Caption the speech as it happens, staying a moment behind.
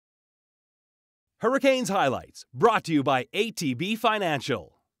Hurricanes Highlights, brought to you by ATB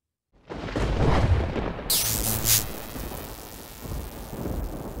Financial.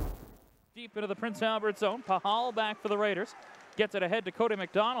 Deep into the Prince Albert zone, Pahal back for the Raiders. Gets it ahead to Cody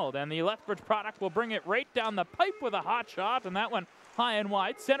McDonald, and the Lethbridge product will bring it right down the pipe with a hot shot, and that one high and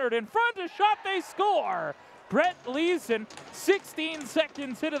wide, centered in front, a shot, they score! Brett Leeson, 16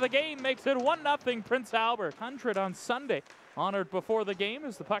 seconds into the game, makes it 1-0 Prince Albert. 100 on Sunday, honored before the game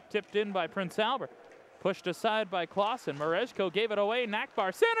as the puck tipped in by Prince Albert. Pushed aside by Clausen, Marejko gave it away,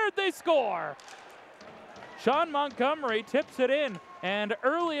 Nakbar centered, they score! Sean Montgomery tips it in, and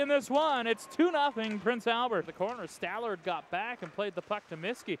early in this one, it's 2-0 Prince Albert. The corner, Stallard got back and played the puck to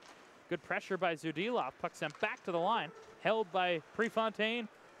Miskey. Good pressure by Zudilov. Puck sent back to the line, held by Prefontaine.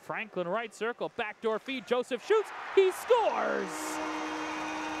 Franklin right circle, backdoor feed. Joseph shoots, he scores!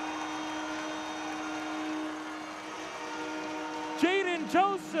 Jadon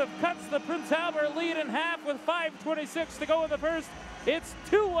Joseph cuts the Prince Albert lead in half with 5:26 to go in the first. It's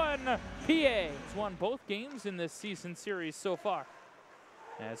 2-1 PA. He's won both games in this season series so far.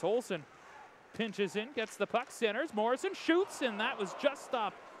 As Olsen pinches in, gets the puck, centers, Morrison shoots, and that was just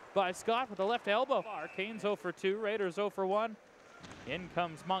stopped by Scott with the left elbow. Canes 0 for 2, Raiders 0 for 1. In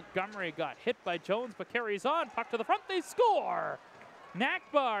comes Montgomery, got hit by Jones, but carries on, puck to the front, they score!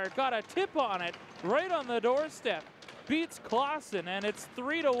 Nakbar got a tip on it, right on the doorstep. Beats Clausen, and it's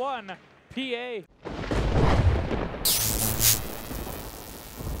 3-1 PA.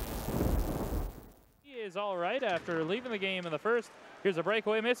 He is all right after leaving the game in the first. Here's a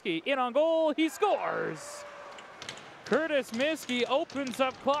breakaway, Miskey in on goal, he scores! Curtis Miskey opens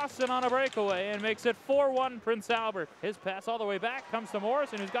up Clausen on a breakaway and makes it 4-1 Prince Albert. His pass all the way back comes to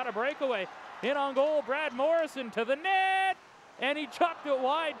Morrison, who's got a breakaway. In on goal, Brad Morrison to the net, and he chucked it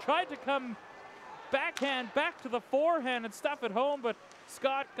wide, tried to come backhand back to the forehand and stuff it home, but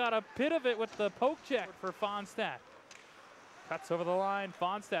Scott got a bit of it with the poke check for Fonstad. Cuts over the line,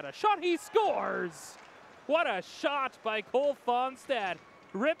 Fonstad, a shot, he scores! What a shot by Cole Fonstad.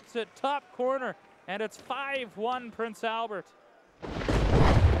 Rips it top corner, and it's 5-1 Prince Albert.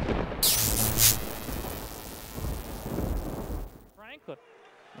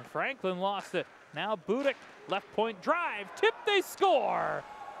 Franklin lost it. Now Budick, left point drive, tip, they score!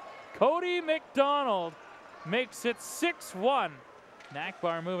 Cody McDonald makes it 6-1.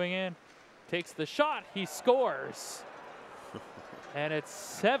 Nakbar moving in, takes the shot, he scores. And it's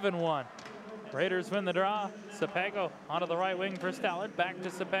 7-1. Raiders win the draw. Sepego onto the right wing for Stallard, back to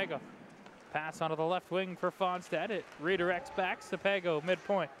Sepego. Pass onto the left wing for Fonstad. It redirects back, Sepego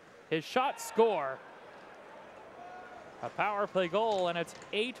midpoint. His shot, score. A power play goal, and it's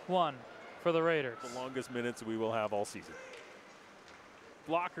 8-1 for the Raiders. The longest minutes we will have all season.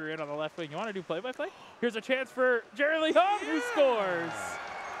 Blocker in on the left wing. You want to do play-by-play? Here's a chance for Jeri-Leon, who scores.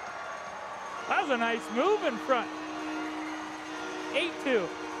 That was a nice move in front. 8-2.